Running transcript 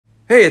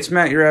Hey, it's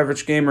Matt, your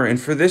average gamer, and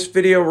for this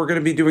video we're going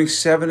to be doing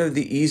 7 of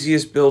the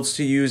easiest builds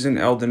to use in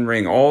Elden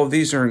Ring. All of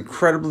these are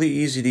incredibly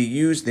easy to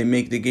use, they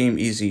make the game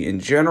easy in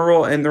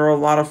general, and they're a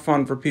lot of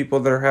fun for people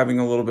that are having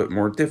a little bit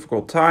more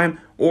difficult time,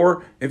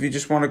 or if you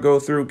just want to go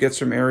through, get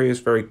some areas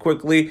very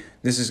quickly,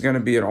 this is going to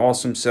be an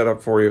awesome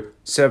setup for you.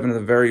 7 of the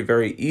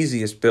very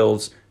easiest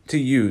builds to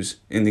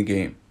use in the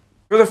game.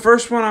 For the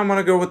first one, I'm going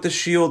to go with the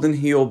Shield and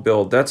Heal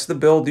build. That's the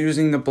build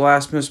using the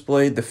Blasphemous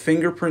Blade, the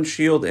Fingerprint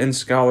Shield, and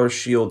Scholar's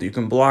Shield. You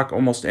can block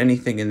almost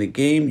anything in the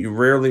game, you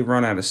rarely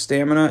run out of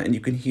stamina, and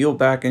you can heal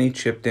back any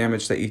chip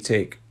damage that you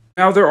take.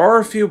 Now, there are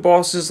a few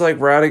bosses like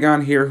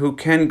Radagon here who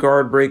can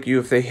guard break you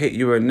if they hit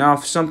you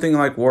enough. Something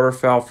like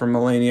Waterfowl from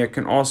Melania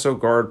can also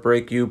guard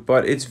break you,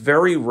 but it's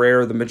very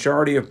rare. The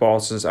majority of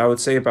bosses, I would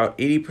say about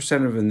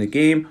 80% of them in the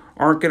game,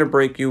 aren't going to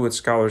break you with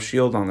Scholar's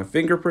Shield on the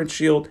Fingerprint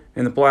Shield,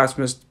 and the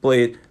Blasphemous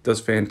Blade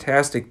does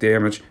fantastic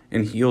damage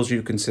and heals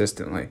you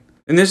consistently.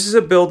 And this is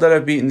a build that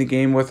I've beaten the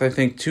game with, I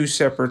think, 2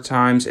 separate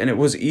times, and it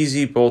was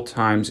easy both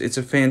times. It's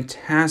a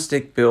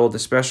fantastic build,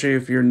 especially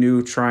if you're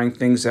new, trying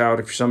things out.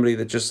 If you're somebody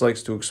that just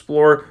likes to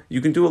explore,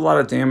 you can do a lot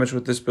of damage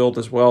with this build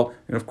as well.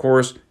 And of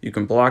course, you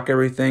can block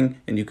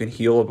everything, and you can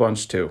heal a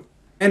bunch too.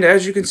 And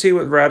as you can see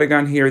with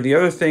Radagon here, the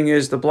other thing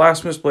is the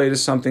Blasphemous Blade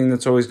is something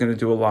that's always going to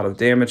do a lot of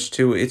damage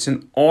too. It's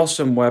an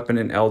awesome weapon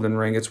in Elden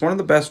Ring. It's one of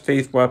the best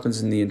faith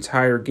weapons in the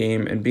entire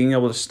game, and being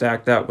able to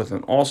stack that with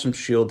an awesome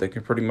shield that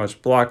can pretty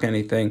much block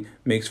anything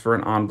makes for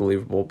an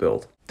unbelievable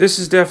build. This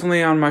is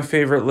definitely on my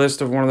favorite list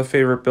of one of the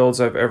favorite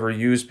builds I've ever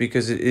used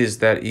because it is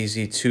that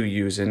easy to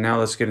use. And now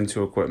let's get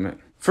into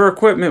equipment. For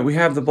equipment, we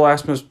have the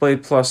Blasphemous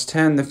Blade plus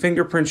 10, the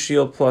Fingerprint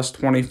Shield plus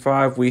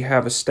 25, we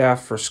have a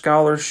Staff for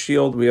Scholar's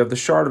Shield, we have the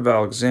Shard of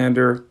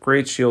Alexander,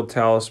 Great Shield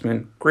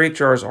Talisman, Great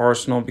Jar's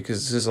Arsenal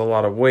because this is a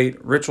lot of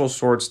weight, Ritual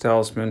Swords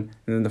Talisman,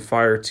 and then the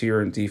Fire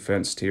tier and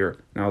Defense tier.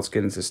 Now let's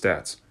get into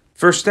stats.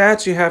 For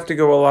stats, you have to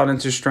go a lot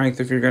into strength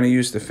if you're going to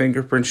use the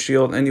Fingerprint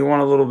Shield, and you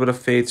want a little bit of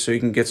faith so you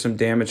can get some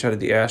damage out of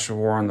the Ash of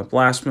War on the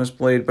Blasphemous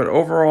Blade, but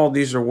overall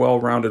these are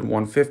well-rounded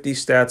 150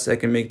 stats that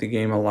can make the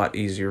game a lot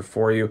easier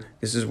for you.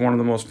 This is one of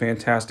the most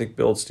fantastic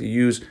builds to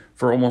use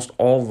for almost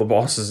all of the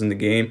bosses in the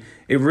game.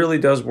 It really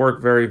does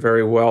work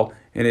very well,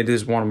 and it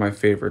is one of my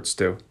favorites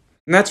too.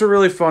 And that's a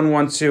really fun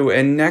one too.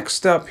 And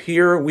next up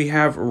here we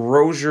have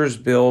Rogier's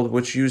build,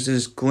 which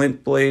uses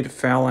Glintblade,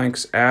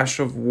 Phalanx, Ash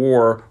of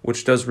War,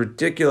 which does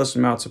ridiculous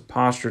amounts of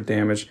posture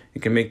damage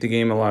and can make the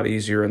game a lot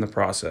easier in the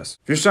process.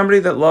 If you're somebody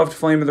that loved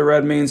Flame of the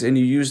Redmanes and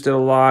you used it a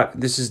lot,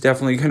 this is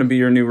definitely going to be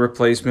your new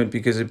replacement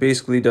because it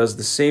basically does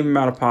the same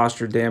amount of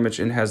posture damage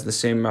and has the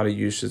same amount of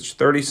usage.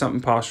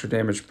 30-something posture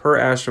damage per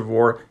Ash of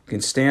War,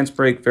 can stance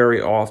break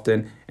very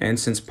often, and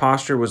since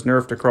posture was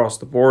nerfed across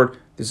the board,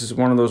 this is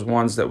one of those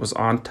ones that was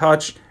on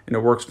touch, and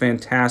it works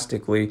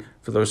fantastically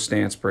for those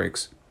stance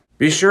breaks.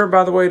 Be sure,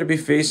 by the way, to be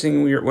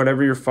facing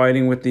whatever you're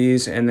fighting with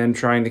these and then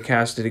trying to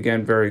cast it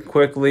again very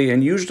quickly.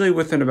 And usually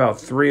within about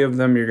 3 of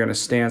them, you're going to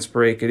stance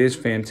break. It is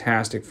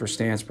fantastic for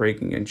stance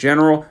breaking in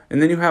general.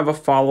 And then you have a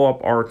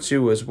follow-up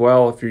R2 as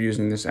well if you're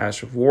using this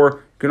Ash of War.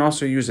 You can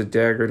also use a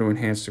dagger to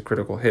enhance the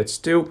critical hits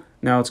too.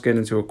 Now let's get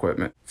into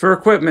equipment. For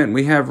equipment,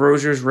 we have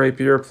Rogier's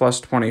Rapier plus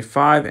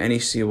 25.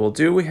 NEC will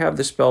do. We have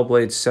the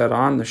Spellblade set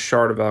on, the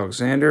Shard of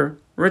Alexander,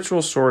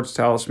 Ritual Swords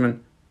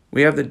Talisman.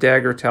 We have the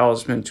Dagger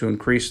Talisman to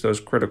increase those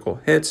critical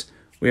hits.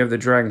 We have the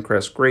Dragon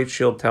Crest Great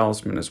Shield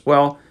Talisman as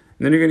well.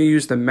 And then you're going to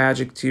use the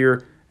Magic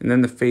tier and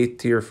then the Faith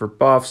tier for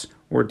buffs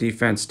or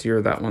Defense tier.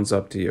 That one's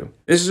up to you.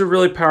 This is a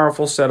really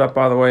powerful setup,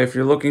 by the way. If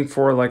you're looking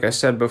for, like I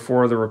said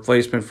before, the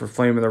replacement for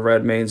Flame of the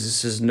Redmanes,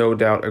 this is no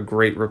doubt a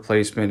great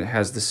replacement. It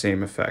has the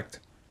same effect.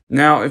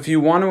 Now, if you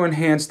want to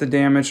enhance the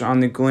damage on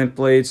the Glint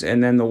Blades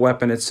and then the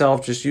weapon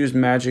itself, just use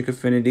Magic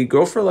Affinity.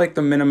 Go for like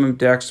the minimum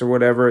dex or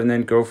whatever, and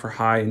then go for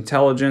high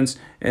intelligence.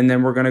 And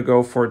then we're going to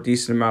go for a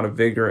decent amount of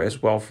vigor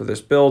as well for this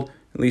build.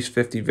 At least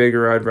 50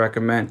 vigor I'd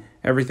recommend.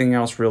 Everything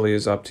else really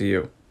is up to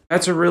you.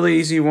 That's a really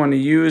easy one to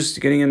use.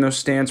 Getting in those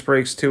stance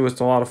breaks too,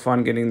 it's a lot of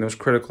fun getting those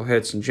critical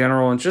hits in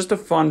general. And just a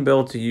fun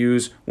build to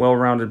use,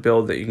 well-rounded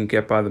build that you can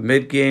get by the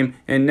mid-game.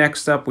 And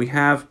next up we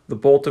have the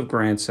Bolt of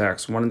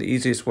Gransax, one of the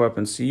easiest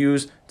weapons to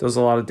use. Does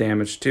a lot of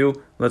damage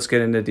too. Let's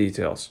get into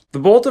details. The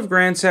Bolt of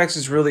Gransax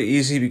is really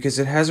easy because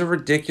it has a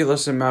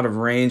ridiculous amount of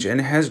range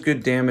and it has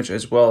good damage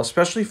as well,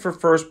 especially for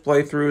first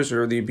playthroughs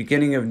or the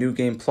beginning of New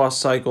Game Plus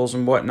cycles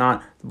and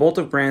whatnot. The Bolt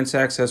of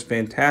Gransax has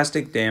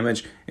fantastic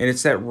damage, and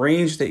it's that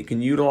range that you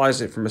can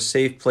utilize it from a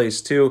safe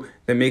place too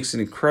that makes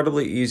it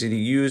incredibly easy to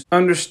use,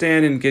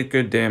 understand, and get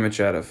good damage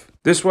out of.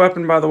 This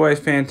weapon, by the way, is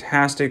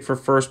fantastic for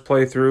first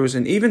playthroughs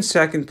and even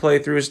second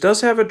playthroughs. Does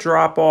have a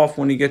drop off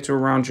when you get to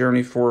around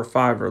Journey 4 or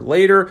 5 or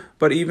later,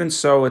 but even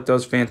so, it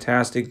does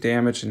fantastic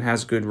damage and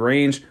has good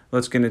range.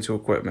 Let's get into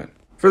equipment.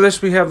 For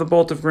this, we have the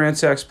Bolt of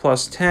Gransax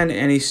plus 10.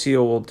 Any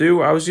seal will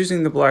do. I was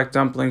using the Black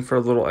Dumpling for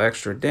a little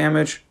extra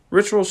damage.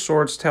 Ritual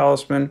Swords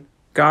Talisman,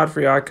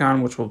 Godfrey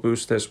Icon, which will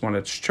boost this when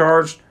it's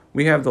charged.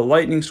 We have the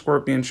Lightning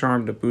Scorpion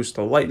Charm to boost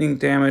the lightning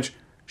damage.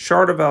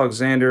 Shard of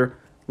Alexander,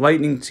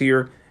 Lightning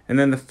tier, and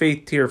then the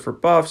Faith tier for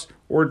buffs,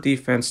 or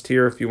Defense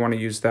tier if you want to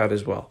use that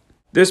as well.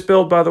 This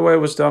build, by the way,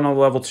 was done on a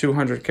level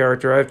 200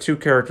 character. I have 2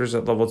 characters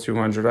at level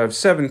 200. I have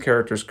 7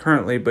 characters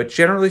currently, but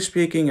generally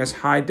speaking, as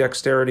high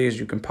dexterity as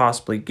you can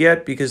possibly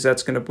get, because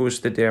that's going to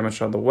boost the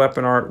damage on the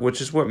weapon art, which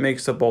is what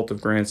makes the Bolt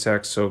of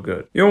Gransax so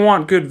good. You'll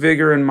want good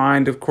vigor in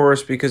mind, of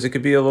course, because it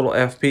could be a little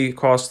FP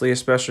costly,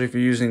 especially if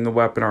you're using the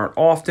weapon art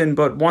often,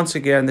 but once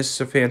again, this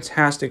is a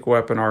fantastic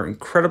weapon art,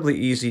 incredibly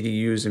easy to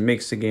use, and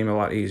makes the game a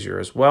lot easier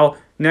as well.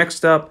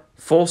 Next up,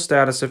 full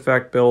status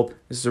effect build.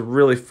 This is a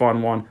really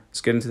fun one.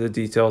 Let's get into the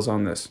details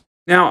on this.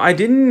 Now, I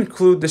didn't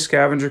include the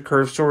scavenger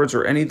curve swords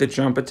or any of the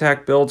jump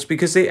attack builds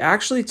because they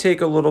actually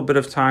take a little bit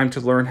of time to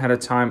learn how to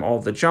time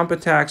all the jump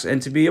attacks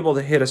and to be able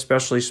to hit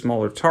especially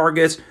smaller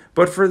targets.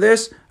 But for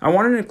this, I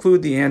wanted to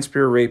include the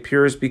Spear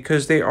Rapiers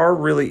because they are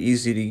really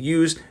easy to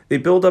use. They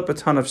build up a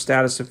ton of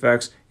status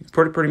effects. You can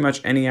put pretty much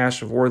any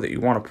Ash of War that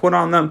you want to put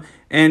on them,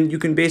 and you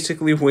can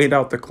basically wait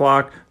out the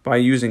clock by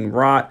using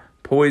Rot,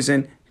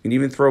 Poison. You can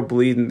even throw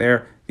Bleed in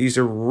there. These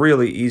are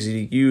really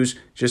easy to use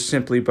just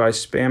simply by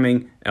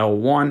spamming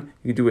L1.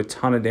 You can do a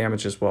ton of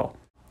damage as well.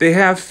 They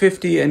have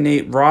 50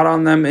 innate rot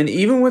on them, and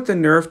even with the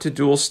nerf to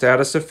dual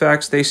status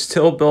effects, they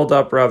still build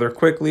up rather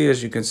quickly,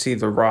 as you can see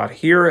the rot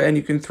here, and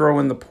you can throw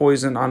in the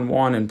poison on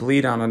one and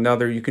bleed on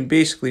another. You can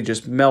basically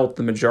just melt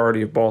the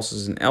majority of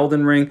bosses in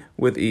Elden Ring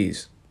with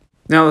ease.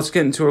 Now let's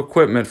get into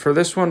equipment. For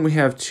this one, we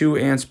have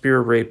 2 Spear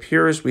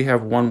Rapiers. We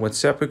have one with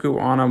Seppuku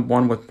on them,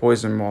 one with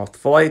Poison Moth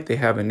Flight. They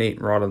have innate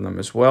rot on them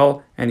as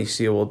well. Any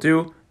seal will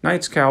do.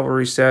 Knight's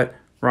Cavalry set,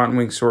 Rotten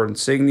Wing Sword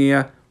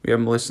Insignia. We have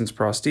Millicent's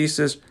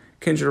Prosthesis,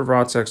 Kindred of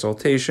Rot's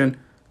Exaltation,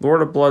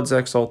 Lord of Blood's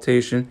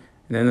Exaltation,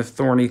 and then the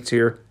Thorny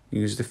tier.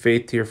 Use the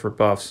Faith tier for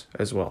buffs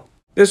as well.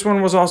 This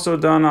one was also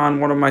done on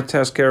one of my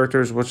test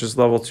characters, which is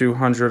level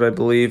 200, I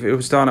believe. It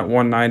was done at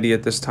 190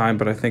 at this time,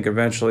 but I think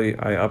eventually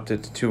I upped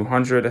it to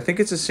 200. I think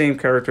it's the same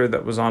character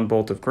that was on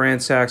Bolt of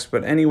Gransax,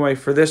 but anyway,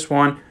 for this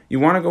one, you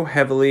want to go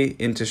heavily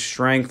into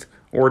strength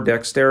or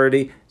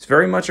dexterity. It's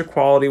very much a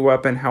quality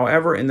weapon.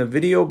 However, in the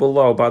video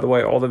below, by the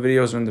way, all the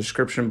videos are in the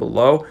description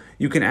below,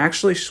 you can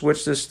actually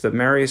switch this to the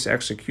Marius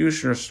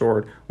Executioner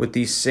Sword with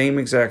these same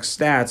exact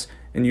stats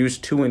and use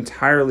 2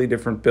 entirely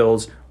different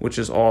builds, which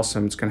is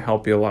awesome. It's going to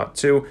help you a lot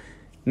too.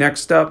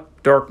 Next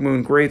up,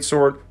 Darkmoon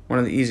Greatsword, one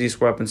of the easiest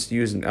weapons to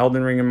use in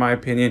Elden Ring in my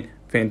opinion.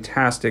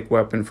 Fantastic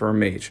weapon for a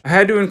mage. I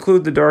had to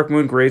include the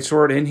Darkmoon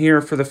Greatsword in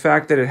here for the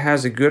fact that it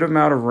has a good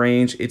amount of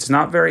range. It's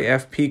not very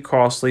FP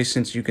costly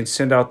since you can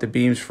send out the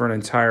beams for an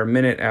entire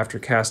minute after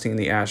casting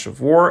the Ash of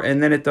War,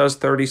 and then it does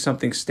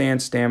 30-something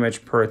stance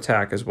damage per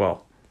attack as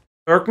well.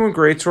 Darkmoon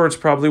Greatsword is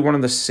probably one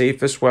of the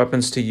safest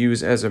weapons to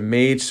use as a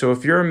mage, so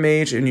if you're a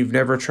mage and you've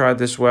never tried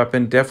this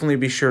weapon, definitely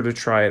be sure to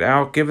try it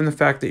out. Given the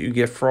fact that you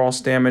get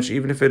frost damage,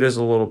 even if it is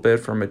a little bit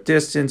from a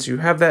distance, you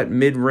have that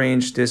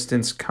mid-range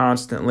distance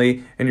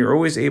constantly, and you're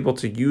always able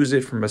to use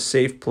it from a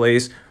safe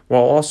place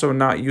while also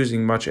not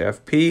using much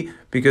FP,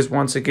 because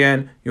once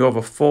again, you have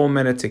a full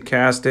minute to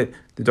cast it.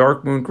 The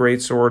Darkmoon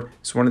Greatsword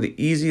is one of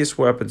the easiest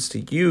weapons to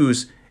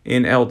use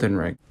in Elden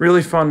Ring.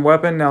 Really fun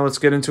weapon. Now let's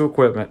get into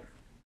equipment.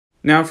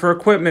 Now for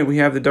equipment, we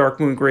have the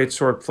Darkmoon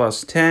Greatsword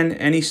plus 10.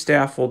 Any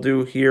staff will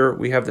do here.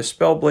 We have the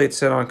Spellblade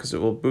set on because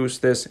it will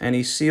boost this.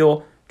 Any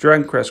seal,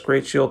 Dragoncrest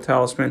Great Shield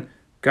Talisman,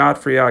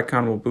 Godfrey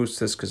Icon will boost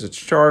this because it's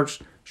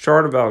charged.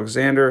 Shard of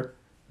Alexander,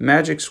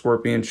 Magic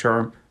Scorpion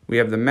Charm. We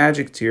have the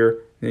Magic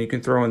tier. Then you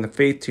can throw in the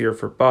Faith tier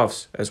for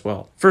buffs as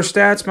well. For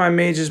stats, my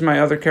mage is my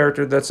other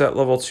character that's at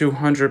level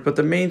 200, but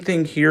the main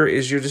thing here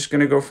is you're just going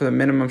to go for the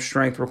minimum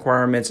strength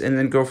requirements and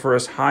then go for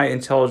as high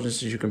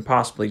intelligence as you can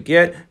possibly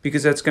get,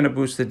 because that's going to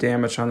boost the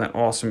damage on that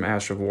awesome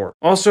Ash of War.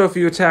 Also, if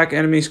you attack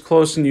enemies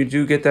close and you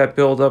do get that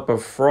buildup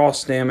of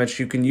frost damage,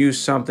 you can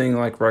use something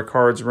like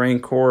Rykard's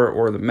Raincore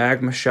or the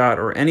Magma Shot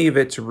or any of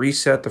it to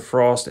reset the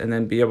frost and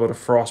then be able to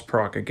frost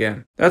proc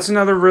again. That's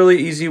another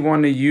really easy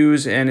one to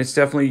use, and it's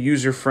definitely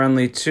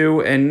user-friendly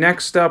too. And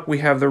next up, we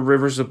have the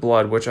Rivers of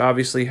Blood, which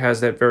obviously has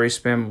that very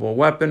spammable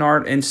weapon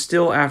art, and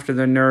still after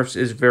the nerfs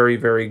is very,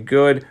 very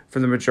good for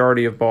the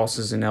majority of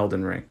bosses in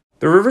Elden Ring.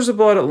 The Rivers of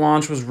Blood at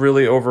launch was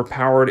really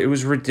overpowered. It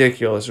was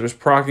ridiculous. It was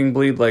proccing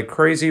bleed like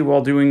crazy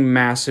while doing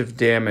massive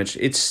damage.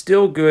 It's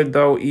still good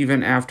though,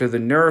 even after the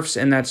nerfs,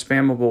 and that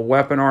spammable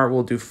weapon art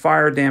will do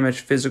fire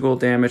damage, physical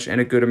damage, and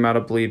a good amount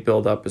of bleed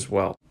buildup as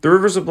well. The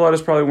Rivers of Blood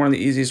is probably one of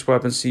the easiest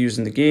weapons to use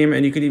in the game,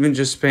 and you can even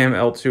just spam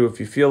L2 if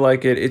you feel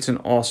like it. It's an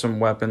awesome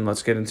weapon.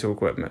 Let's get into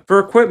equipment. For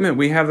equipment,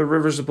 we have the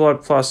Rivers of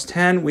Blood plus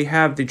 10. We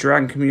have the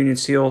Dragon Communion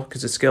Seal,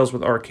 because it scales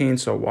with Arcane,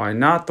 so why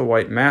not? The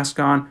White Mask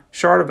on,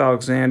 Shard of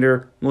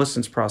Alexander,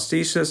 Millicent's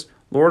Prosthesis,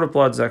 Lord of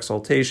Blood's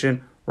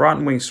Exaltation,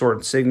 Rotten Wing Sword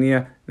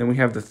Insignia. Then we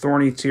have the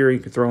Thorny tier. You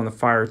can throw in the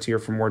Fire tier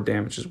for more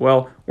damage as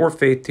well, or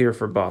Faith tier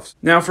for buffs.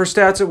 Now for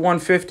stats at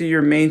 150,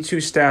 your main 2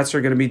 stats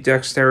are going to be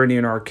Dexterity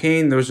and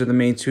Arcane. Those are the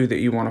main 2 that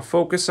you want to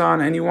focus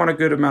on, and you want a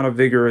good amount of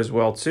Vigor as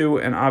well too,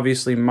 and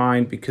obviously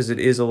Mind, because it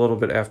is a little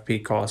bit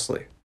FP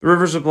costly. The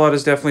Rivers of Blood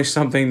is definitely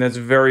something that's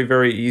very,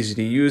 very easy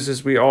to use,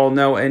 as we all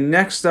know. And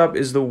next up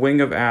is the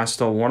Wing of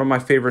Astel, one of my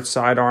favorite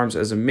sidearms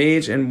as a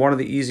mage and one of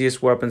the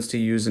easiest weapons to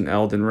use in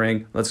Elden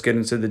Ring. Let's get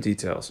into the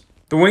details.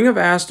 The Wing of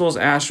Astel's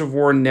Ash of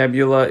War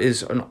Nebula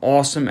is an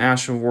awesome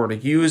Ash of War to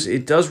use.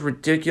 It does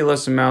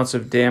ridiculous amounts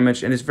of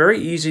damage and it's very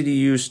easy to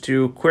use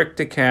too, quick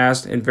to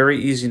cast and very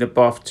easy to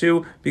buff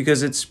too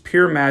because it's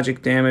pure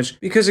magic damage.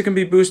 Because it can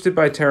be boosted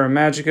by Terra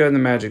Magica and the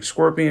Magic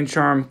Scorpion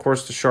Charm, of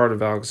course the Shard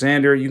of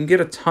Alexander. You can get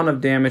a ton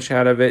of damage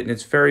out of it and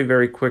it's very,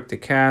 very quick to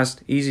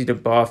cast, easy to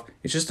buff.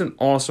 It's just an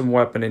awesome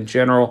weapon in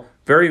general.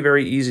 Very,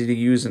 very easy to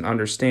use and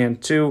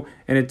understand too,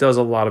 and it does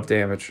a lot of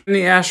damage. And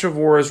the Ash of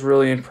War is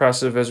really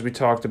impressive, as we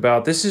talked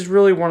about. This is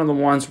really one of the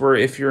ones where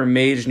if you're a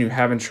mage and you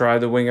haven't tried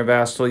the Wing of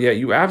Astel yet,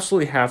 you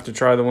absolutely have to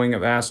try the Wing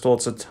of Astel.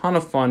 It's a ton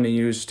of fun to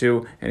use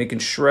too, and it can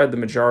shred the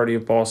majority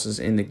of bosses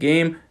in the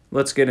game.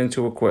 Let's get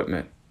into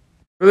equipment.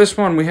 For this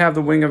one, we have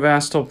the Wing of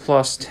Astel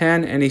plus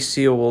 10. Any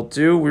seal will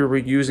do. We were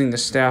using the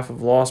Staff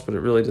of Loss, but it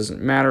really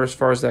doesn't matter as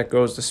far as that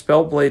goes. The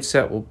Spellblade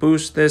set will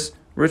boost this.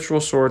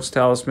 Ritual Swords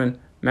Talisman,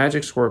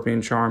 Magic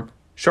Scorpion Charm,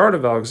 Shard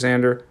of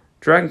Alexander,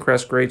 Dragon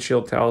Crest Great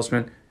Shield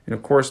Talisman, and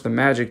of course the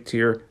Magic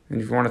tier,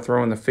 and if you want to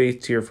throw in the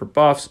Faith tier for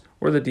buffs,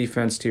 or the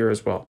Defense tier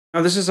as well.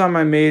 Now this is on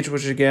my mage,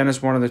 which again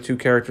is one of the 2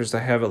 characters I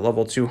have at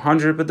level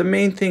 200, but the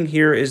main thing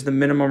here is the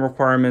minimum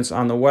requirements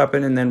on the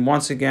weapon, and then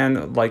once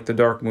again, like the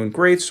Darkmoon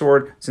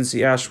Greatsword, since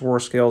the Ash of War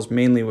scales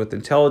mainly with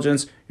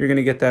intelligence, you're going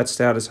to get that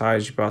stat as high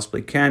as you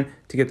possibly can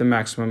to get the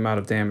maximum amount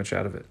of damage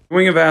out of it. The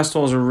Wing of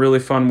Astel is a really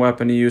fun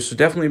weapon to use, so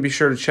definitely be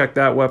sure to check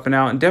that weapon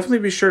out, and definitely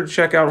be sure to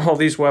check out all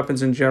these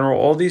weapons in general.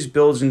 All these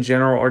builds in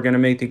general are going to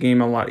make the game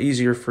a lot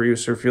easier for you,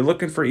 so if you're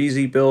looking for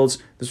easy builds,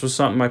 this was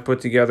something I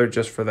put together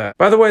just for that.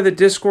 By the way, the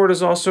Discord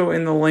is also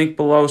in the link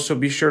below, so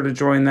be sure to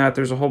join that.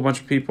 There's a whole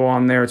bunch of people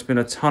on there. It's been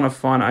a ton of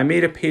fun. I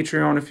made a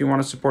Patreon if you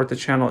want to support the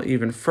channel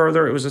even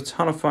further. It was a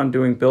ton of fun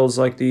doing builds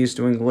like these,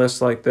 doing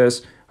lists like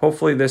this.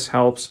 Hopefully this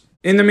helps.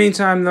 In the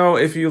meantime, though,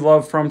 if you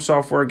love From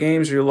Software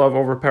games or you love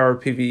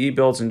overpowered PvE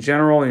builds in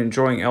general and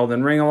enjoying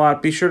Elden Ring a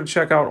lot, be sure to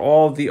check out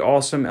all of the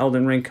awesome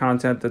Elden Ring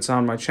content that's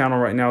on my channel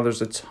right now.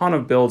 There's a ton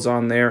of builds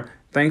on there.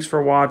 Thanks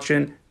for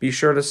watching. Be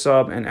sure to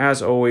sub, and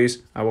as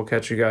always, I will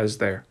catch you guys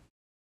there.